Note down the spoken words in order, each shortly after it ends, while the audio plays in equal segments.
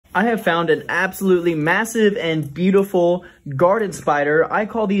I have found an absolutely massive and beautiful garden spider. I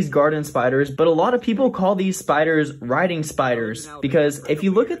call these garden spiders, but a lot of people call these spiders riding spiders, because if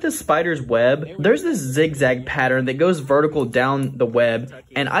you look at the spider's web, there's this zigzag pattern that goes vertical down the web,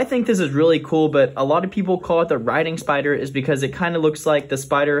 and I think this is really cool, but a lot of people call it the riding spider is because it kind of looks like the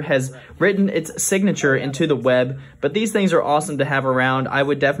spider has written its signature into the web. But these things are awesome to have around. I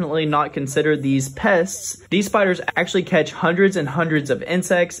would definitely not consider these pests. These spiders actually catch hundreds and hundreds of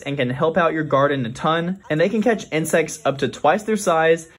insects and can help out your garden a ton, and they can catch insects up to twice their size